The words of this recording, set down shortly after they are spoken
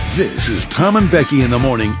This is Tom and Becky in the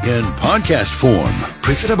morning in podcast form.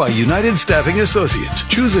 Presented by United Staffing Associates.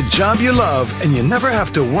 Choose a job you love and you never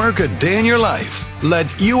have to work a day in your life.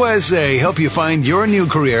 Let USA help you find your new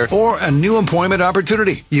career or a new employment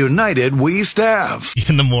opportunity. United We Staff.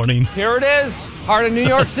 In the morning. Here it is, heart of New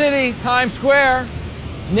York City, Times Square,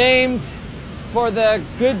 named for the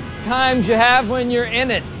good times you have when you're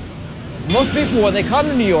in it. Most people, when they come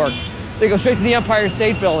to New York, they go straight to the Empire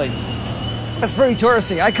State Building. That's pretty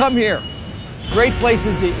touristy. I come here. Great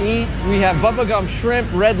places to eat. We have Bubba Gump Shrimp,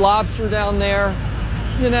 Red Lobster down there.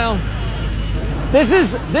 You know, this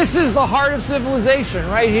is the heart of civilization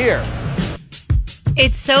right here.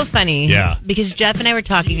 It's so funny. Yeah. Because Jeff and I were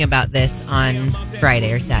talking about this on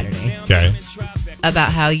Friday or Saturday. Okay.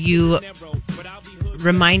 About how you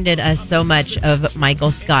reminded us so much of Michael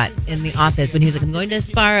Scott in The Office when he was like, I'm going to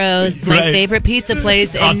Sparrow's, my favorite pizza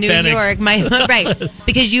place in New York. Right.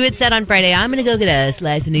 Because you had said on Friday, I'm going to go get a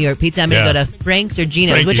slice of New York pizza. I'm going to go to Frank's or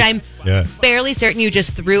Gino's, which I'm fairly certain you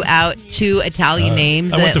just threw out two Italian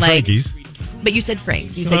names. I went to Frankie's. But you said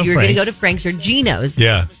Frank's. You said you were going to go to Frank's or Gino's.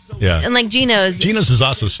 Yeah. And like Gino's. Gino's is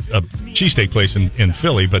also a cheesesteak place in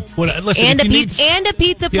Philly, but listen, and a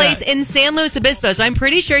pizza place in San Luis Obispo. So I'm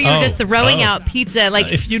pretty sure you were just throwing out pizza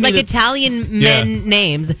Italian men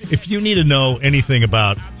names. If you need to know anything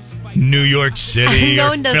about New York City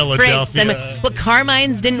or Philadelphia, what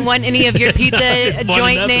Carmine's didn't want any of your pizza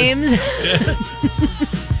joint names.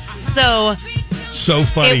 So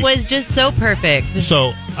funny. It was just so perfect.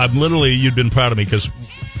 So you'd been proud of me because,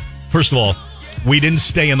 first of all, we didn't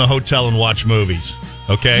stay in the hotel and watch movies.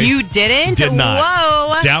 Okay, you didn't? Did not.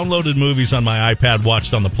 Whoa! Downloaded movies on my iPad,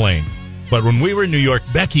 watched on the plane. But when we were in New York,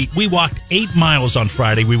 Becky, we walked 8 miles on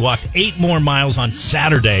Friday. We walked 8 more miles on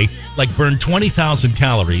Saturday. Burned 20,000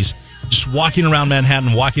 calories just walking around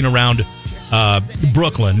Manhattan, walking around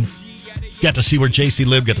Brooklyn. Got to see where JC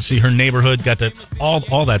lived, got to see her neighborhood, got to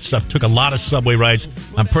all that stuff. Took a lot of subway rides.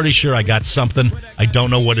 I'm pretty sure I got something. I don't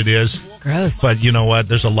know what it is. Gross. But you know what?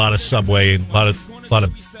 There's a lot of subway and a lot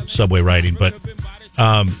of subway riding. But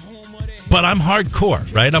I'm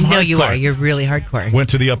hardcore, right? I'm hardcore. No, you are. You're really hardcore. Went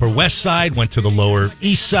to the Upper West Side, went to the Lower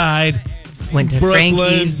East Side. Went to Brooklyn,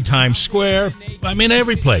 Frankie's. Times Square. I mean,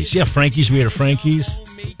 every place. Yeah, Frankie's. We had a Frankie's.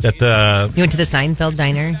 You went to the Seinfeld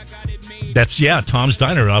Diner? That's, Tom's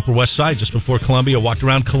Diner on Upper West Side, just before Columbia. Walked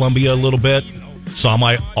around Columbia a little bit. Saw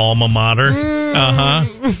my alma mater.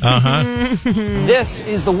 This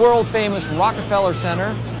is the world-famous Rockefeller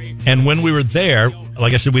Center. And when we were there,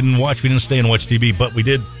 like I said, we didn't stay and watch TV, but we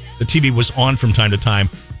did. The TV was on from time to time.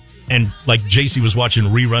 And JC was watching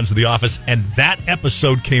reruns of The Office, and that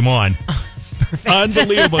episode came on.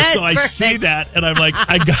 Unbelievable. So I see that, and I'm like,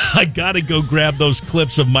 I got to go grab those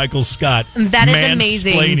clips of Michael Scott. That is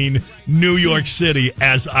amazing. Mansplaining New York City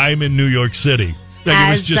as I'm in New York City. As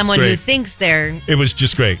it was just someone great. Who thinks they're... It was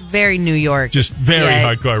just great. Very New York. Just very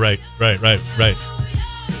hardcore. Right.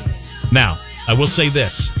 Now, I will say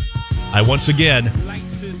this. I once again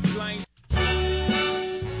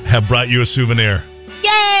have brought you a souvenir.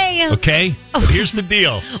 Yay! Okay? But here's the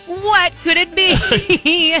deal. What could it be?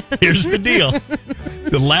 Here's the deal.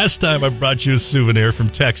 The last time I brought you a souvenir from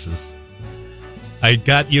Texas, I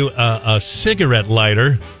got you a cigarette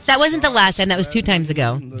lighter. That wasn't the last time. That was 2 times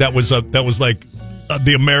ago. That was like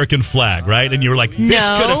the American flag, right? And you were like, this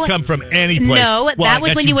could have come from any place. No, that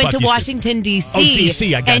was when you went to Washington, D.C. Oh,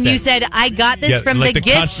 D.C., I got and that. you said, I got this from the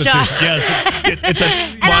gift shop. Yes, at the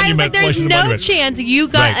and I was like, there's Washington no Monument. chance you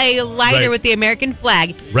got a lighter with the American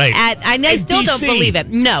flag. Right. I still don't believe it.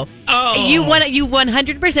 No. Oh. You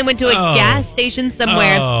 100% went to a gas station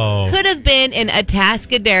somewhere. Oh. Could have been in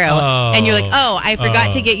Atascadero. Oh. And you're like, I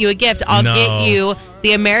forgot to get you a gift. I'll get you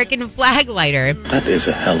the American flag lighter. That is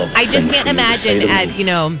a hell of a I just can't imagine at,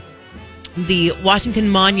 the Washington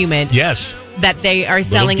Monument. Yes. That they are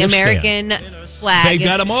selling gift American flag. They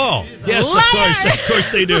got them all. Yes, Liar! of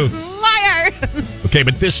course they do. Liar! Okay,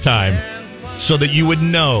 but this time, so that you would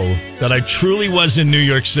know that I truly was in New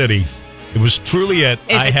York City, it was truly it.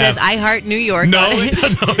 If it says I Heart New York. No.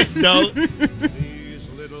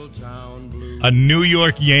 A New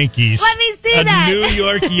York Yankees. Let me see that. A New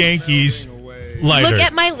York Yankees lighter. Look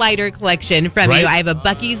at my lighter collection from you. I have a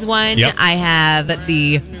Buc-ee's one. Yep. I have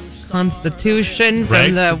the Constitution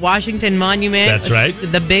from the Washington Monument. That's right.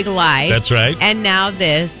 The Big Lie. That's right. And now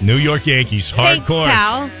this. New York Yankees. Hardcore. Thanks,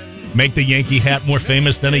 pal. Make the Yankee hat more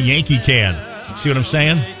famous than a Yankee can. See what I'm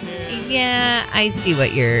saying? Yeah, I see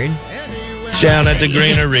what you're... Down at the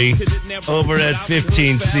Greenery, over at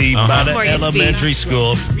 15C, by the elementary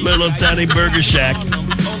school, little tiny burger shack,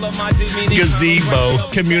 gazebo,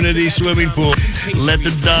 community swimming pool. Let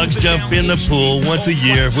the dogs jump in the pool once a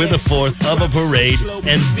year with a fourth of a parade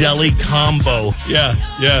and deli combo. Yeah.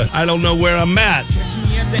 I don't know where I'm at.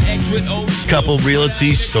 Couple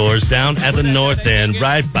realty stores down at the north end,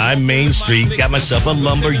 right by Main Street. Got myself a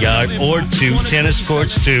lumber yard or two, tennis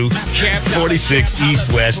courts too. 46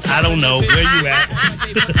 East West. I don't know where you at.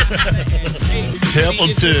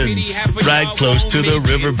 Templeton, right close to the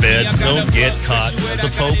riverbed. Don't get caught.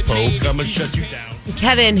 The popo come and shut you down.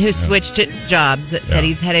 Kevin, who switched jobs, said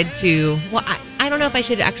he's headed to. Well, I don't know if I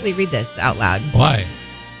should actually read this out loud. Why?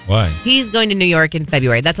 He's going to New York in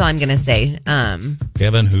February. That's all I'm going to say.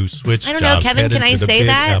 Kevin, who switched I don't know, jobs, Kevin, can I say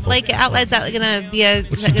that? Apple. Like, out loud, is that going to be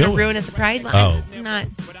is that going to ruin a surprise? Well, I'm not.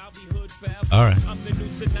 All right.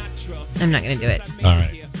 I'm not going to do it. All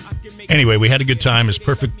right. Anyway, we had a good time. It's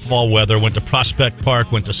perfect fall weather. Went to Prospect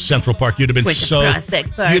Park. Went to Central Park. You'd have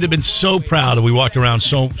been so proud. We walked around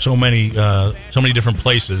so many different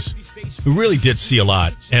places. We really did see a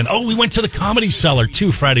lot. And we went to the Comedy Cellar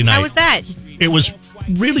too Friday night. How was that? It was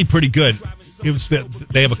really pretty good. It was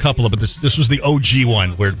they have a couple of, but this was the OG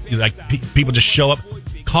one where like people just show up.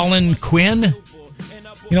 Colin Quinn,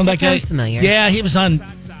 you know that guy. Sounds familiar. Yeah, he was on.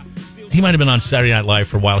 He might have been on Saturday Night Live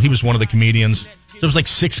for a while. He was one of the comedians. There was like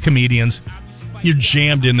 6 comedians. You're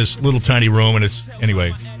jammed in this little tiny room, and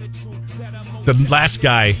anyway. The last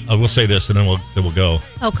guy, I will say this, and then we'll go.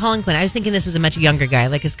 Oh, Colin Quinn. I was thinking this was a much younger guy,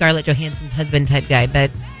 like a Scarlett Johansson's husband type guy,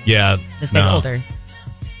 but yeah, this guy's older.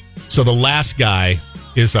 So the last guy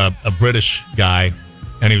is a British guy,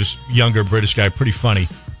 and he was younger British guy, pretty funny.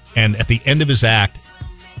 And at the end of his act,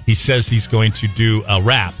 he says he's going to do a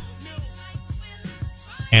rap.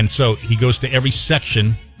 And so he goes to every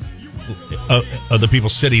section of the people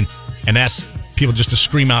sitting and asks people just to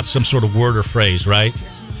scream out some sort of word or phrase, right?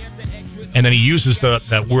 And then he uses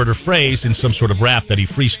that word or phrase in some sort of rap that he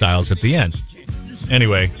freestyles at the end.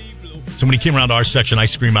 Anyway, so when he came around to our section, I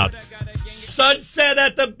scream out, "Sunset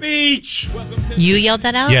at the beach!" You yelled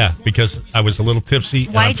that out? Yeah, because I was a little tipsy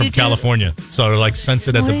and I'm from California. So they're like,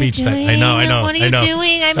 sunset at the beach. I know. What are you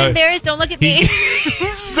doing? I'm embarrassed. Don't look at me.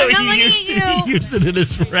 So he used it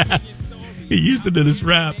in his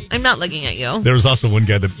rap. I'm not looking at you. There was also one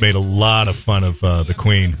guy that made a lot of fun of the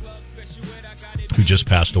Queen, who just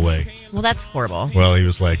passed away. Well, that's horrible. Well, he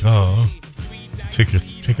was like, take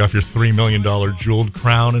off your $3 million jeweled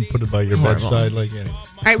crown and put it by your bedside. Like, anyway.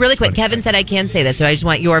 All right, really quick. Kevin said I can say this, so I just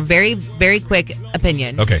want your very, very quick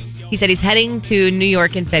opinion. Okay. He said he's heading to New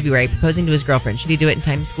York in February, proposing to his girlfriend. Should he do it in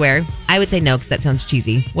Times Square? I would say no, because that sounds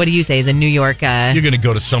cheesy. What do you say? Is a New York... You're going to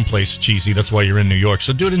go to someplace cheesy. That's why you're in New York.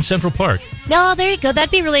 So do it in Central Park. No, there you go.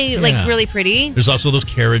 That'd be really, really pretty. There's also those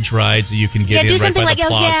carriage rides that you can get in do right something by like, the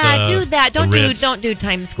plaza. do that. Don't do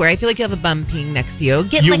Times Square. I feel like you have a bum peeing next to you.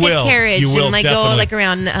 Get a carriage and definitely. go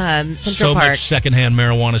around Central so Park. So much secondhand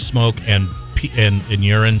marijuana smoke and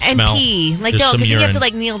urine and smell. Pee. Like, no, because you have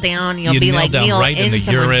to kneel down. You'll be like, kneel right in the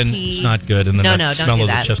urine. Pee. It's not good. And then no, smell don't of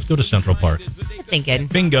do the chest. Go to Central Park. Good thinking.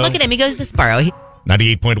 Bingo. Look at him. He goes to Sparrow.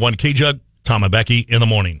 98.1 K-Jug, Tom and Becky in the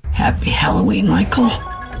morning. Happy Halloween, Michael.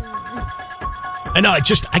 I know.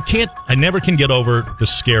 I never can get over the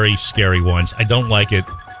scary ones. I don't like it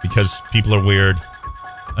because people are weird.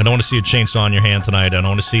 I don't want to see a chainsaw in your hand tonight. I don't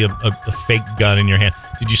want to see a fake gun in your hand.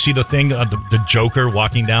 Did you see the thing, the Joker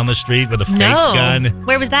walking down the street with a fake gun?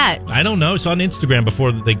 Where was that? I don't know. It's on Instagram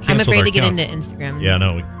before they canceled our account. I'm afraid to get into Instagram. Yeah,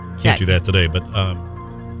 no, we can't do that today. But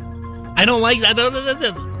I don't like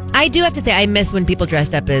that. I do have to say, I miss when people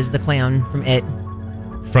dressed up as the clown from It.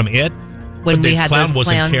 From It? When we had those clown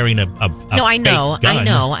wasn't carrying a No, I know. fake gun. I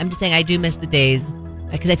know. I'm just saying I do miss the days.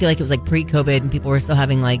 Because I feel like it was like pre-COVID and people were still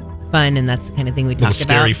having like fun, and that's the kind of thing we talked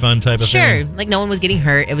about. Scary fun type of thing. Sure. Like no one was getting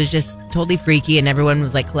hurt. It was just totally freaky and everyone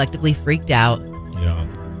was like collectively freaked out. Yeah.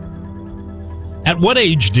 At what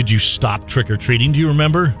age did you stop trick-or-treating? Do you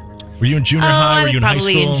remember? Were you in junior high? Were you in high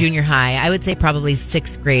school? Probably in junior high. I would say probably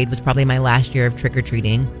 6th grade was probably my last year of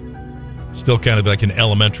trick-or-treating. Still kind of like an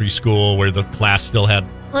elementary school where the class still had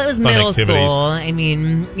Well, it was fun middle activities. school. I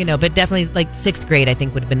mean, but definitely like 6th grade I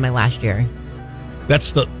think would have been my last year.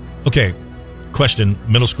 That's the... Okay, question.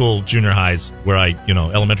 Middle school, junior highs, where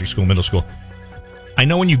elementary school, middle school. I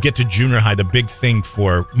know when you get to junior high, the big thing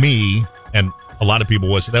for me and a lot of people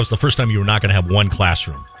that was the first time you were not going to have one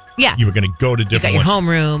classroom. Yeah. You were going to go to different You got your ones.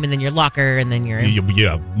 homeroom and then your locker and then your...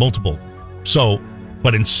 Yeah, multiple. So,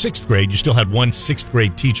 but in 6th grade, you still had one 6th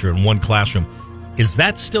grade teacher in one classroom. Is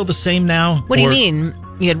that still the same now? What do you mean?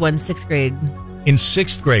 You had one 6th grade? In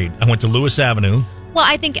 6th grade, I went to Lewis Avenue. Well,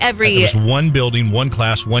 I think There was one building, one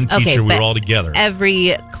class, one teacher. We were all together.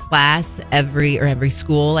 Every class, every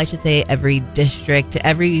school, I should say, every district,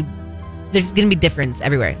 every there's going to be difference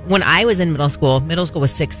everywhere. When I was in middle school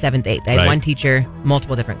was 6th, 7th, 8th. I had one teacher,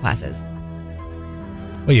 multiple different classes.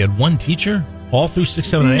 Well, you had one teacher all through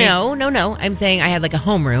 6th, 7th, and 8th? No. I'm saying I had like a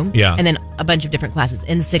homeroom. Yeah. And then a bunch of different classes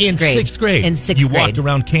in 6th grade. In 6th grade. You walked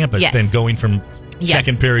around campus, then going from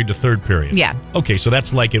second period to third period. Yeah. Okay, so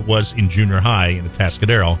that's like it was in junior high in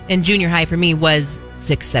Atascadero. And junior high for me was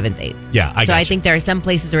 6th, 7th, 8th. Yeah, I think there are some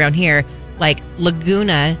places around here, like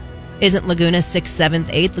Laguna. Isn't Laguna 6th, 7th,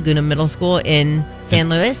 8th, Laguna Middle School in San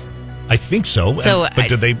Luis? I think so. But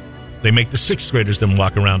did they make the 6th graders then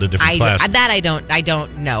walk around to different classes? That I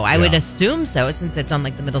don't know. I would assume so, since it's on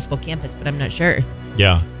like the middle school campus, but I'm not sure.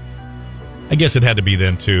 Yeah. I guess it had to be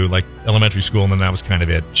then too, like elementary school, and then that was kind of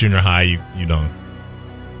it. Junior high, you don't.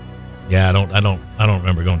 Yeah, I don't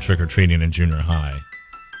remember going trick or treating in junior high.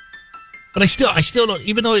 But I still don't.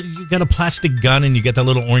 Even though you got a plastic gun and you get that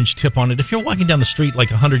little orange tip on it, if you're walking down the street like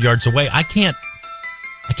 100 yards away, I can't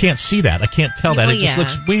see that. I can't tell that. It just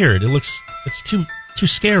looks weird. It's too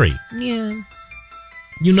scary. Yeah.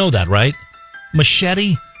 You know that, right?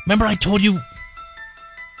 Machete. Remember I told you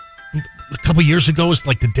a couple years ago, it was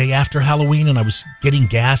like the day after Halloween, and I was getting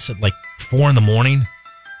gas at like 4 a.m.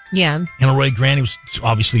 Yeah. And Roy Grant, it was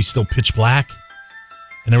obviously still pitch black.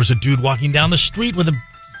 And there was a dude walking down the street with a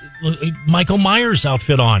Michael Myers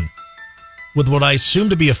outfit on with what I assumed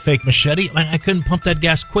to be a fake machete. I couldn't pump that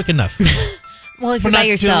gas quick enough. Well, if you're by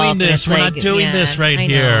yourself, we're not doing this right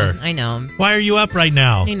here. I know. Why are you up right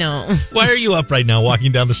now? I know. Why are you up right now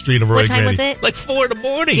walking down the street of Roy Grant? What time was it? Like 4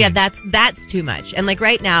 a.m. Yeah, that's too much. And like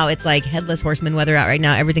right now, it's like headless horseman weather out right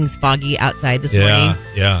now. Everything's foggy outside this morning.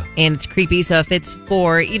 Yeah. And it's creepy. So if it's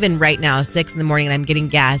 4, even right now, 6 a.m, and I'm getting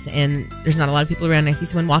gas and there's not a lot of people around, and I see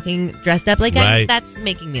someone walking dressed up like that, that's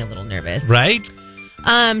making me a little nervous. Right?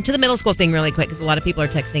 To the middle school thing really quick, because a lot of people are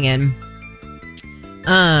texting in.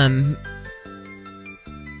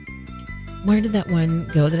 Where did that one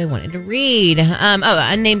go that I wanted to read?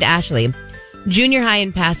 Unnamed Ashley. Junior high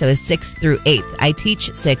in Paso is 6th through 8th. I teach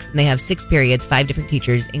 6th, and they have 6 periods, 5 different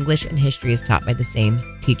teachers. English and history is taught by the same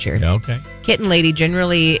teacher. Yeah, okay. Kitten Lady,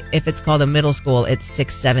 generally, if it's called a middle school, it's 6th,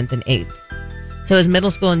 7th, and 8th. So is middle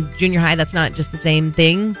school and junior high, that's not just the same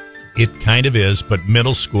thing? It kind of is, but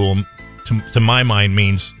middle school, to my mind,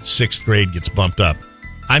 means 6th grade gets bumped up.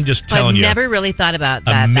 I'm just telling you. I've never really thought about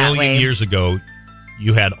that that way. A million years ago,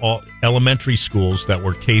 you had all elementary schools that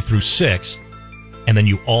were K through 6, and then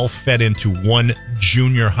you all fed into one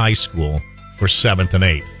junior high school for 7th and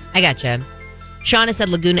 8th. I gotcha. Shauna said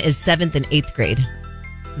Laguna is 7th and 8th grade.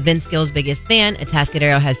 Vince Gill's biggest fan.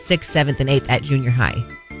 Atascadero has 6th, 7th, and 8th at junior high.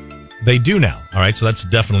 They do now. All right, so that's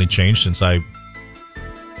definitely changed since I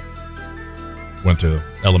went to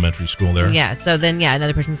elementary school there. Yeah, so then,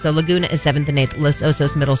 another person. So Laguna is 7th and 8th. Los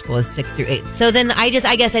Osos Middle School is 6th through 8th. So then I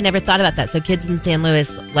guess I never thought about that. So kids in San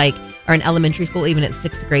Luis, are in elementary school even at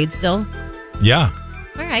 6th grade still? Yeah.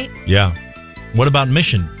 All right. Yeah. What about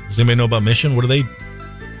Mission? Does anybody know about Mission?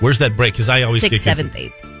 Where's that break? Because I always 6th, get 7th,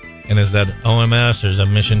 8th. And is that OMS or is that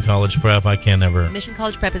Mission College Prep? I can't ever. Mission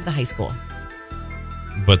College Prep is the high school.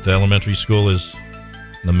 But the elementary school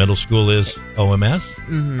the middle school is OMS?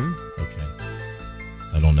 Mm-hmm. Okay.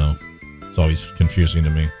 I don't know. It's always confusing to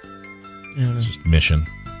me. It's just Mission.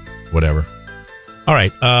 Whatever. All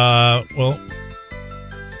right. Well,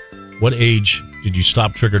 what age did you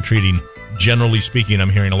stop trick-or-treating? Generally speaking, I'm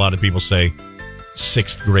hearing a lot of people say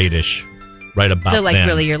 6th grade-ish. Right about so, then.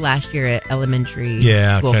 Really your last year at elementary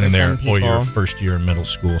kind school for of there. some people. Or your first year in middle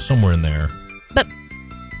school. Somewhere in there. But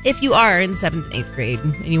if you are in 7th and 8th grade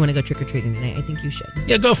and you want to go trick-or-treating tonight, I think you should.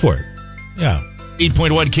 Yeah, go for it. Yeah.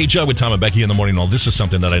 8.1 KJ with Tom and Becky in the morning. Well, this is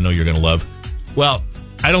something that I know you're going to love. Well,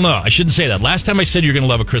 I don't know. I shouldn't say that. Last time I said you're going to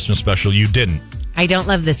love a Christmas special, you didn't. I don't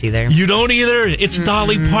love this either. You don't either? It's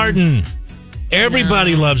Dolly Parton.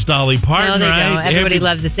 Everybody loves Dolly Parton, no, they right? don't. Everybody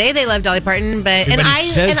loves to say they love Dolly Parton, but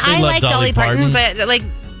I like Dolly Parton, but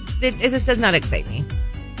this does not excite me.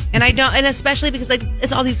 And I don't, and especially because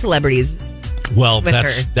it's all these celebrities. Well,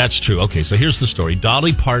 that's true. Okay, so here's the story.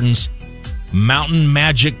 Dolly Parton's Mountain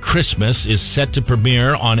Magic Christmas is set to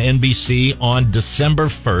premiere on NBC on December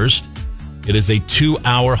 1st. It is a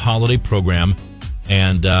 2-hour holiday program,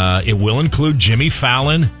 and it will include Jimmy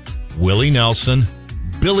Fallon, Willie Nelson,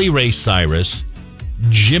 Billy Ray Cyrus,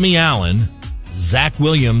 Jimmy Allen, Zach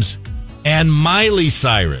Williams, and Miley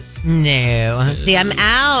Cyrus. No. See, I'm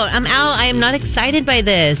out. I am not excited by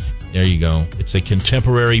this. There you go. It's a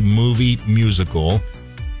contemporary movie musical,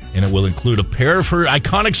 and it will include a pair of her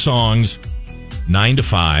iconic songs, 9 to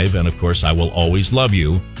 5, and of course, I Will Always Love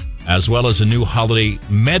You, as well as a new holiday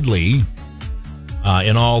medley.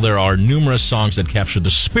 In all, there are numerous songs that capture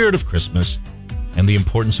the spirit of Christmas and the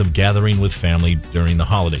importance of gathering with family during the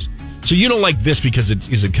holidays. So you don't like this because it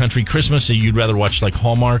is a country Christmas, so you'd rather watch like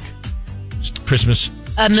Hallmark Christmas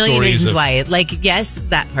A million stories reasons of- why. Like, yes,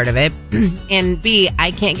 that part of it. And B,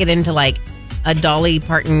 I can't get into like a Dolly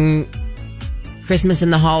Parton Christmas in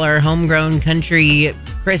the Holler, homegrown country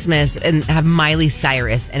Christmas and have Miley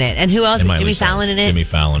Cyrus in it. And who else? And Miley Jimmy Cyrus. Fallon in it? Jimmy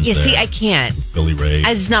Fallon's Yeah, see, there. I can't. Billy Ray.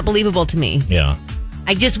 It's not believable to me. Yeah.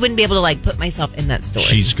 I just wouldn't be able to like put myself in that story.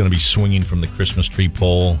 She's going to be swinging from the Christmas tree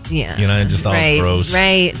pole. Yeah. You know, just all gross.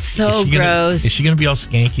 Right. So Is she gonna- gross. Is she going to be all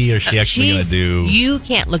skanky or is she actually going to do... You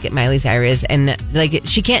can't look at Miley Cyrus and like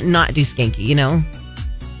she can't not do skanky, you know?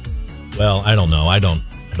 Well, I don't know. I don't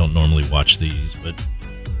normally watch these, but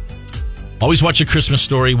always watch A Christmas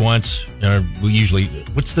Story once. Or we usually...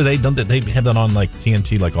 What's the day? Don't they have that on like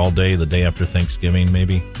TNT like all day, the day after Thanksgiving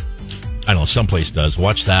maybe? I don't know. Someplace does.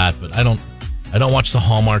 Watch that, but I don't watch the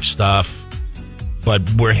Hallmark stuff. But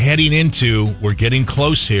we're getting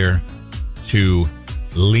close here to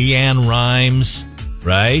LeAnn Rimes,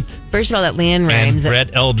 right? First of all, that LeAnn Rimes. And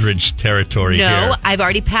Brett Eldridge territory No, here. I've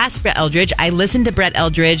already passed Brett Eldridge. I listened to Brett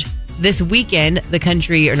Eldridge this weekend, not the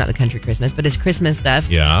country Christmas, but his Christmas stuff.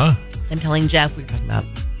 Yeah. So I'm telling Jeff, we were talking about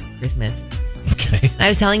Christmas. Okay. And I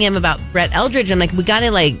was telling him about Brett Eldridge. I'm like, we got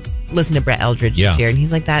to like listen to Brett Eldridge Yeah. this year. And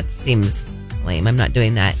he's like, that seems lame. I'm not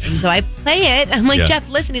doing that. And so I play it. I'm like, Yeah. Jeff,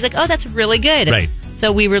 listen. He's like, oh, that's really good. Right.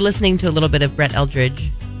 So we were listening to a little bit of Brett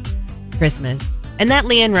Eldridge Christmas. And that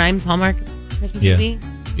LeAnn Rimes Hallmark Christmas Yeah. movie,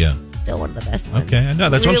 Yeah. still one of the best ones. Okay, I know.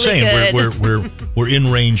 That's what I'm Really saying. good. We're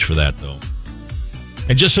in range for that, though.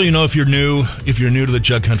 And just so you know, if you're new to the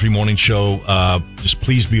Jug Country Morning Show, just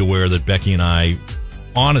please be aware that Becky and I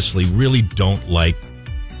honestly really don't like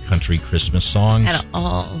country Christmas songs At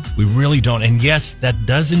all. We really don't. And yes, that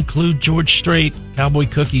does include George Strait, Cowboy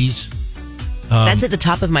Cookies. That's at the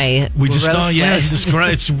top of my We just gross don't. Yeah,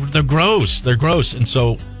 list. they're gross. They're gross. And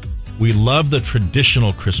so we love the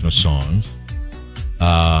traditional Christmas songs.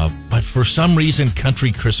 But for some reason,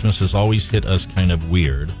 country Christmas has always hit us kind of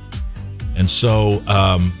weird. And so,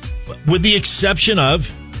 with the exception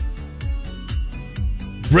of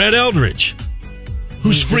Brett Eldridge,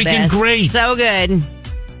 who's He's the freaking best. great. So good.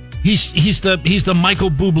 He's the Michael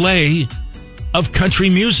Bublé of country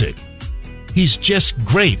music. He's just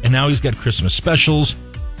great. And now he's got Christmas specials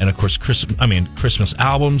and of course Christmas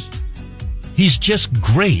albums. He's just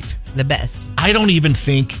great. The best. I don't even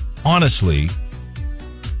think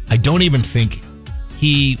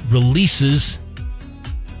he releases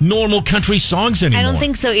normal country songs anymore. I don't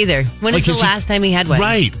think so either. When Like, is the last time he had one?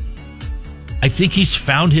 Right. I think he's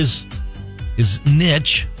found his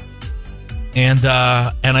niche. And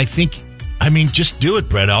I think, just do it,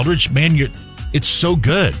 Brett Eldridge. Man, it's so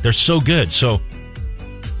good. They're so good. So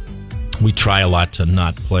we try a lot to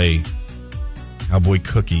not play Cowboy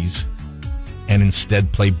Cookies and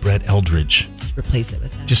instead play Brett Eldridge. Just replace it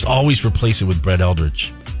with that. Just always replace it with Brett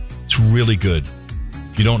Eldridge. It's really good.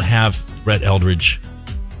 If you don't have Brett Eldridge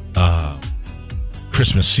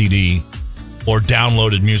Christmas CD or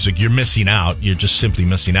downloaded music, you're missing out. You're just simply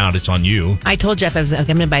missing out. It's on you. I told Jeff, I was like,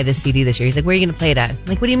 okay, I'm going to buy this CD this year. He's like, where are you going to play it at? I'm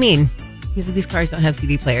like, what do you mean? He was like, these cars don't have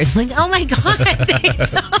CD players. I'm like, oh my God, they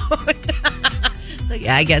don't. So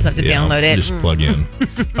yeah, I guess I have to download it. Just plug in.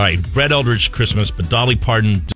 All right, Brett Eldridge Christmas, but Dolly Parton